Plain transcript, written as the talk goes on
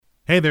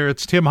Hey there,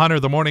 it's Tim Hunter,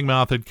 the Morning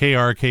Mouth at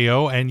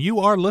KRKO, and you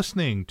are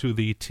listening to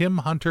the Tim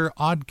Hunter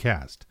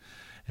Oddcast.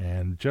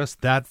 And just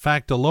that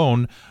fact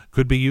alone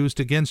could be used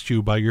against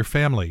you by your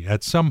family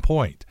at some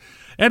point.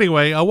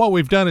 Anyway, what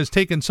we've done is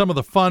taken some of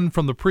the fun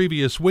from the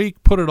previous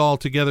week, put it all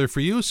together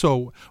for you,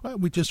 so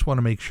we just want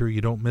to make sure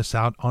you don't miss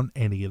out on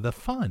any of the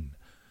fun.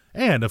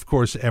 And, of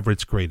course,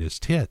 Everett's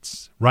Greatest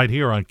Hits, right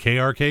here on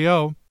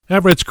KRKO.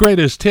 Everett's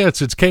Greatest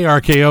Hits, it's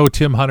KRKO,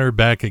 Tim Hunter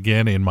back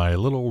again in my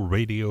little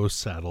radio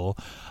saddle.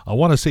 I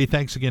want to say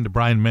thanks again to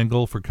Brian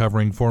Mengel for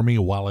covering for me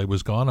while I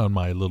was gone on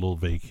my little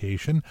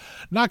vacation.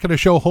 Not going to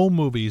show home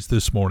movies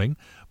this morning,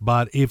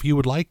 but if you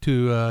would like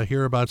to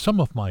hear about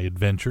some of my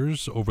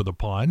adventures over the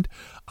pond,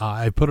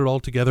 I put it all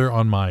together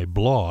on my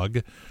blog,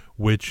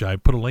 which I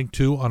put a link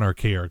to on our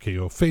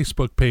KRKO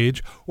Facebook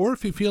page, or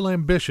if you feel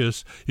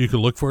ambitious, you can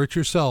look for it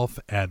yourself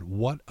at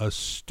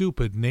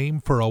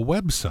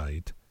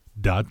whatastupidnameforawebsite.com.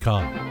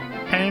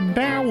 And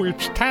now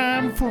it's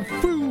time for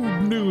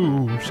food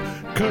news,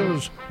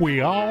 'cause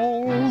we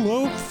all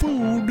love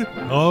food.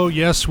 Oh,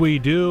 yes, we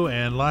do,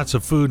 and lots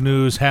of food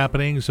news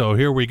happening, so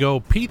here we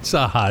go.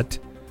 Pizza Hut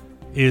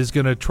is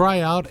going to try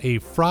out a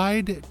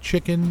fried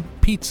chicken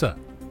pizza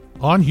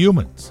on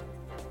humans.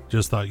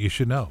 Just thought you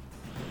should know.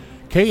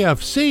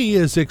 KFC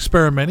is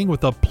experimenting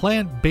with a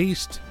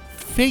plant-based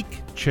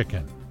fake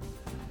chicken.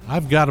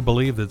 I've got to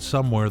believe that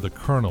somewhere the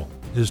Colonel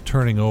is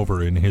turning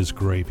over in his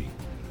gravy.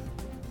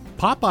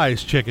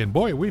 Popeye's Chicken.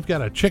 Boy, we've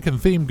got a chicken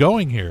theme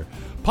going here.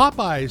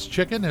 Popeye's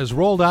Chicken has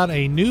rolled out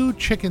a new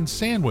chicken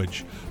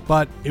sandwich,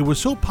 but it was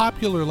so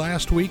popular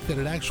last week that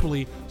it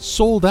actually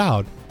sold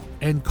out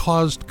and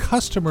caused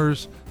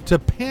customers to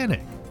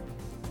panic.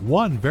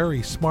 One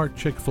very smart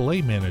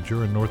Chick-fil-A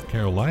manager in North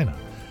Carolina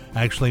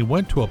actually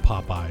went to a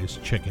Popeye's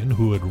Chicken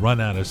who had run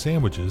out of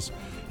sandwiches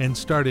and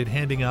started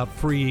handing out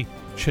free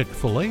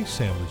Chick-fil-A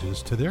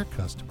sandwiches to their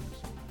customers.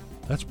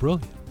 That's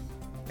brilliant.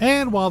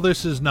 And while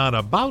this is not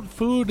about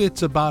food,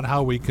 it's about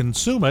how we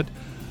consume it.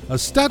 A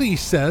study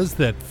says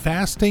that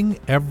fasting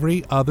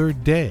every other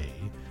day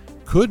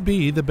could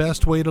be the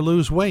best way to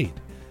lose weight,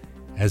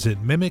 as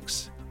it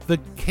mimics the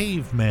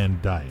caveman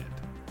diet.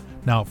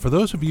 Now, for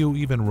those of you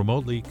even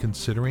remotely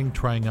considering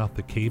trying out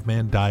the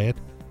caveman diet,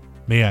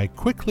 may I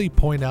quickly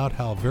point out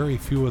how very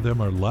few of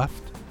them are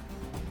left?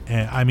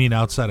 I mean,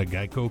 outside of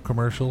Geico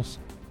commercials.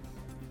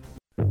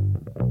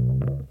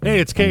 Hey,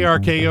 it's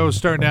KRKO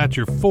starting out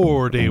your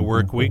 4-day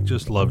work week.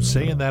 Just love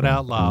saying that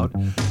out loud.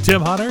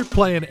 Tim Hunter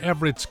playing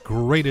Everett's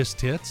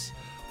Greatest Hits.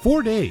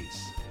 4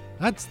 days.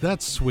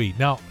 That's sweet.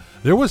 Now,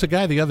 there was a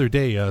guy the other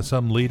day,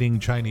 some leading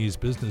Chinese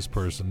business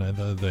person,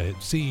 the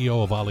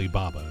CEO of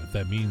Alibaba, if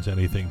that means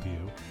anything to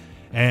you.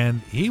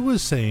 And he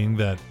was saying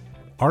that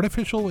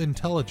artificial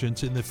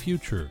intelligence in the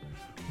future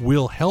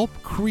will help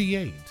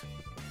create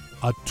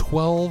a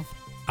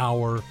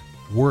 12-hour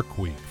work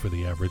week for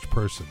the average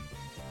person.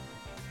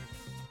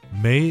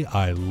 May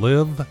I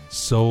live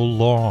so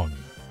long.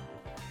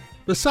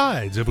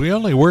 Besides, if we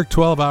only work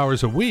 12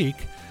 hours a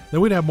week, then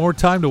we'd have more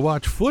time to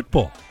watch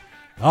football.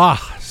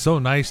 So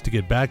nice to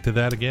get back to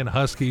that again.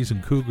 Huskies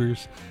and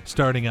Cougars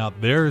starting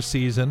out their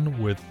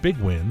season with big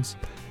wins.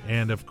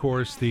 And, of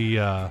course, the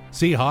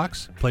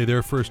Seahawks play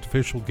their first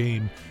official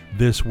game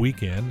this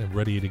weekend and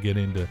ready to get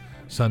into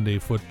Sunday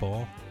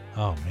football.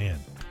 Oh, man,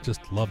 just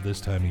love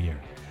this time of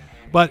year.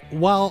 But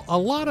while a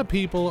lot of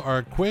people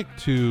are quick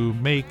to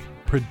make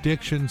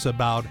predictions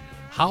about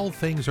how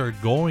things are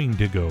going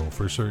to go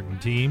for certain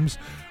teams,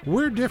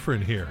 we're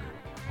different here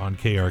on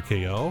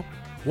KRKO.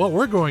 What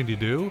we're going to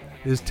do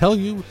is tell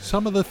you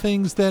some of the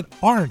things that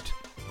aren't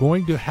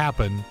going to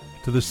happen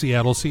to the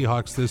Seattle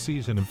Seahawks this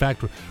season. In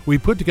fact, we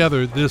put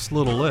together this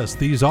little list.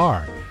 These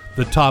are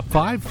the top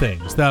 5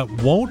 things that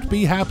won't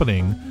be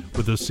happening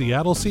with the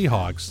Seattle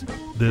Seahawks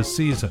this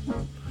season.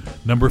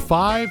 Number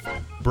 5,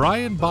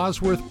 Brian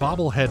Bosworth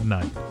bobblehead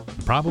night.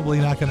 Probably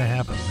not going to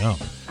happen, no.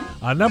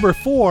 Number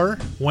 4,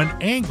 when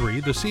angry,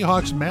 the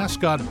Seahawks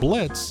mascot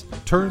Blitz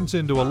turns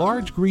into a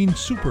large green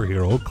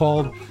superhero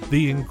called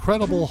the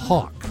Incredible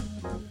Hawk.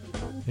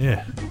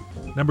 Yeah.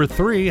 Number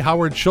 3,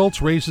 Howard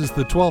Schultz raises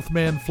the 12th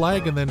man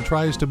flag and then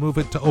tries to move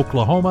it to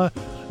Oklahoma.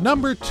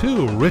 Number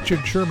 2,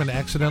 Richard Sherman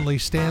accidentally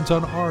stands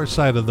on our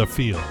side of the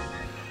field.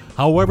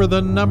 However,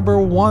 the number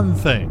 1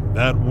 thing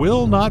that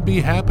will not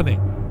be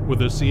happening with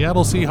the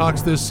Seattle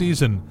Seahawks this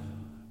season,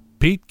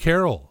 Pete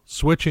Carroll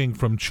switching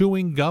from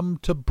chewing gum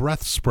to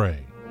breath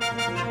spray.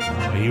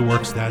 He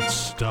works that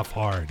stuff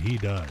hard. He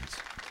does.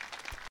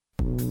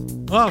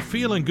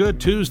 Feeling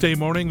good Tuesday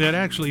morning. That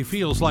actually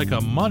feels like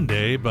a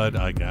Monday, but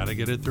I gotta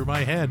get it through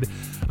my head.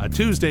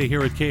 Tuesday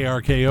here at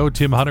KRKO.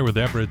 Tim Hunter with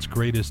Everett's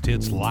Greatest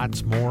Hits.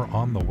 Lots more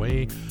on the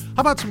way.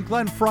 How about some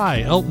Glenn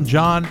Frey, Elton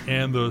John,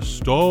 and the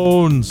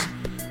Stones?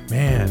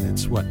 Man,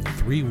 it's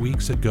 3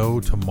 weeks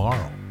ago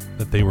tomorrow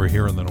that they were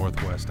here in the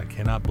Northwest. I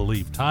cannot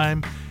believe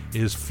time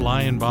is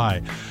flying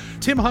by.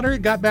 Tim Hunter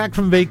got back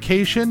from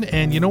vacation,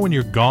 and when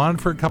you're gone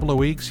for a couple of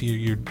weeks,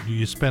 you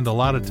spend a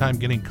lot of time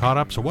getting caught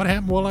up. So what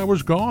happened while I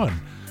was gone?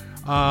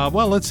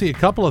 Well, let's see, a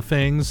couple of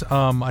things.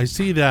 I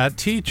see that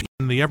Teach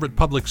in the Everett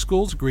Public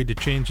Schools agreed to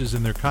changes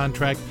in their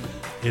contract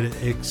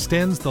It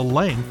extends the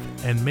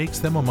length and makes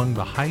them among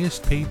the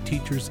highest paid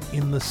teachers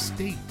in the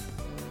state.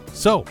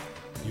 So,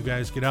 you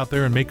guys get out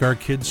there and make our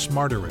kids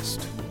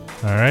smarterest.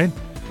 All right?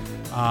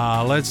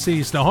 Let's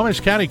see.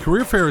 Snohomish County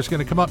Career Fair is going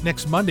to come up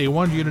next Monday. I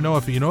wanted you to know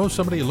if you know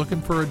somebody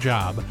looking for a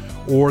job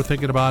or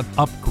thinking about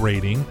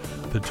upgrading,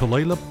 the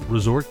Tulalip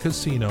Resort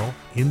Casino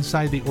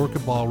inside the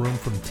Orchid Ballroom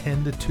from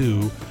 10 to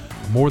 2.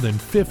 More than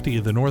 50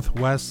 of the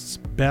Northwest's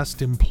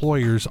best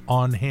employers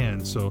on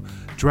hand. So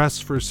dress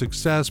for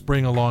success,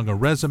 bring along a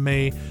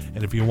resume,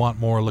 and if you want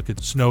more, look at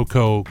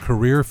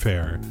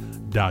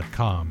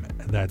snowcocareerfair.com.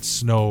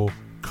 That's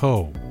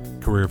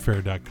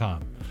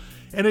snowcocareerfair.com.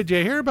 And did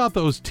you hear about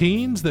those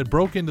teens that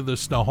broke into the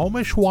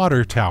Snohomish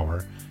Water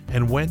Tower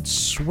and went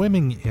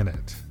swimming in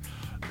it?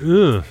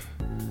 Ugh.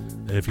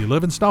 If you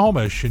live in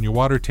Snohomish and your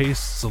water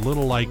tastes a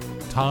little like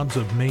Tom's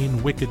of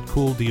Maine Wicked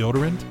Cool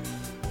deodorant,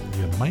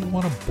 you might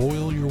want to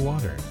boil your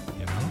water,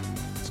 you know?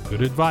 It's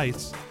good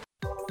advice.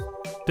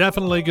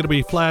 Definitely going to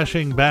be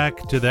flashing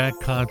back to that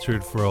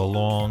concert for a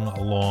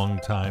long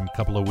time. A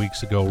couple of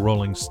weeks ago,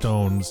 Rolling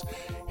Stones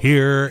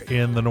here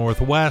in the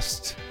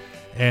Northwest.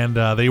 And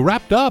they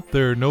wrapped up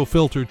their No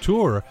Filter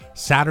tour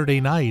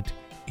Saturday night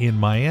in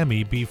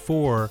Miami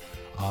before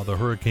the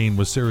hurricane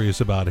was serious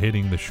about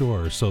hitting the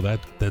shore. So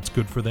that's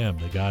good for them.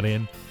 They got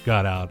in,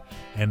 got out,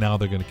 and now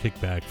they're going to kick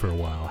back for a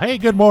while. Hey,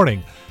 good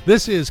morning.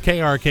 This is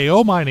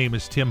KRKO. My name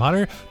is Tim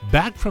Hunter.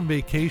 Back from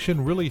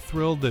vacation. Really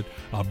thrilled that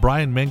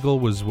Brian Mengel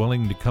was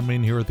willing to come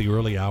in here at the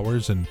early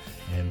hours and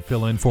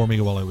fill in for me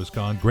while I was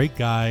gone. Great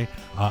guy.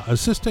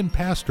 Assistant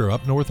pastor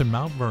up north in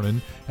Mount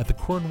Vernon at the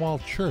Cornwall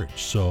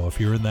Church. So if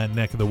you're in that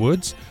neck of the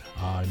woods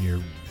and you're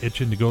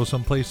itching to go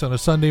someplace on a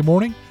Sunday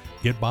morning,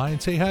 get by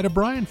and say hi to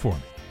Brian for me.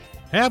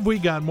 Have we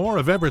got more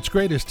of Everett's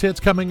greatest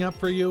hits coming up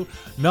for you?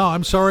 No,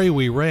 I'm sorry,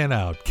 we ran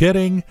out.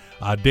 Kidding.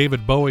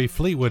 David Bowie,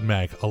 Fleetwood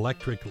Mac,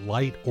 Electric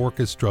Light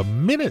Orchestra,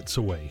 minutes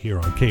away here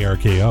on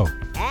KRKO.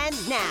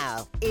 And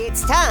now,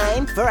 it's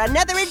time for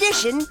another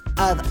edition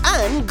of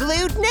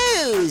Unglued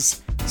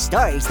News.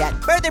 Stories that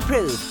further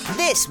prove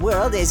this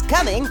world is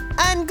coming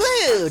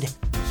unglued.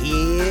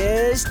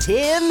 Here's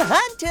Tim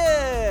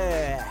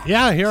Hunter.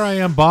 Yeah, here I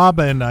am, Bob,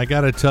 and I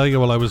got to tell you,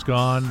 while I was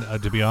gone,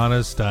 to be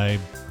honest, I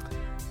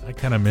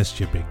kind of missed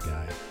you, big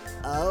guy.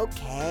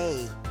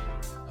 Okay.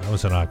 That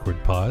was an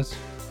awkward pause.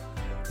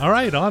 All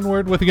right,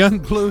 onward with the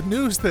Unglued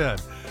News then.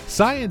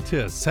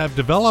 Scientists have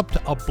developed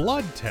a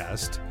blood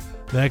test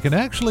that can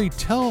actually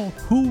tell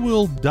who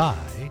will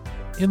die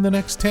in the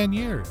next 10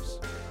 years.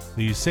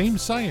 These same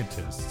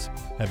scientists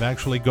have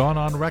actually gone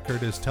on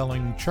record as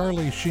telling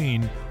Charlie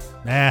Sheen,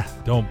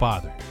 don't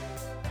bother.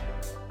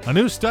 A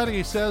new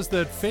study says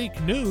that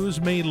fake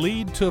news may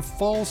lead to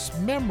false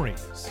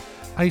memories.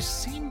 I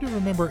seem to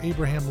remember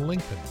Abraham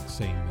Lincoln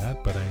saying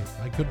that, but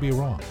I could be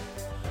wrong.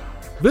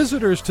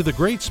 Visitors to the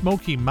Great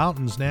Smoky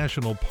Mountains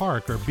National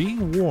Park are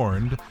being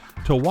warned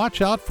to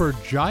watch out for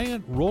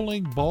giant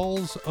rolling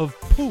balls of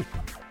poop.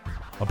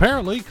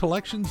 Apparently,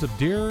 collections of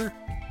deer,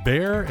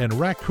 bear, and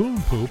raccoon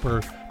poop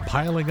are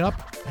piling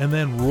up and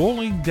then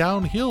rolling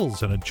down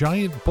hills in a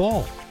giant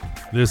ball.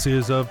 This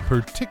is of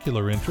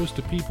particular interest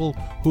to people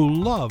who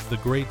love the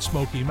Great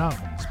Smoky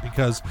Mountains,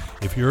 because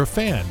if you're a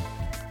fan,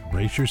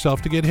 brace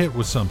yourself to get hit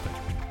with something.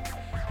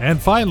 And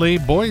finally,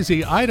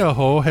 Boise,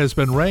 Idaho has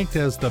been ranked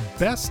as the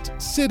best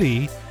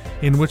city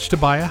in which to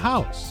buy a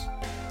house.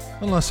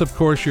 Unless, of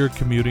course, you're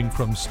commuting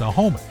from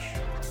Snohomish.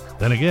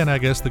 Then again, I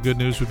guess the good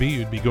news would be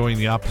you'd be going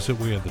the opposite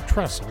way of the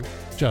trestle.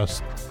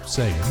 Just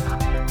saying.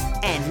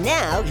 And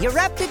now you're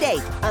up to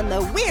date on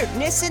the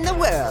weirdness in the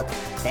world,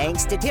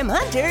 thanks to Tim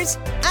Hunter's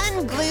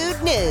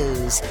Unglued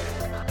News.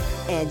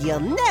 And you'll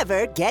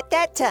never get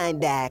that time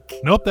back.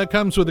 Nope, that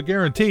comes with a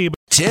guarantee.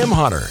 Tim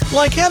Hunter,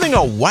 like having a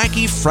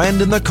wacky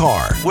friend in the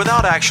car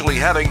without actually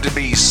having to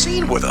be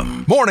seen with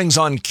him. Mornings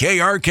on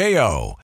KRKO.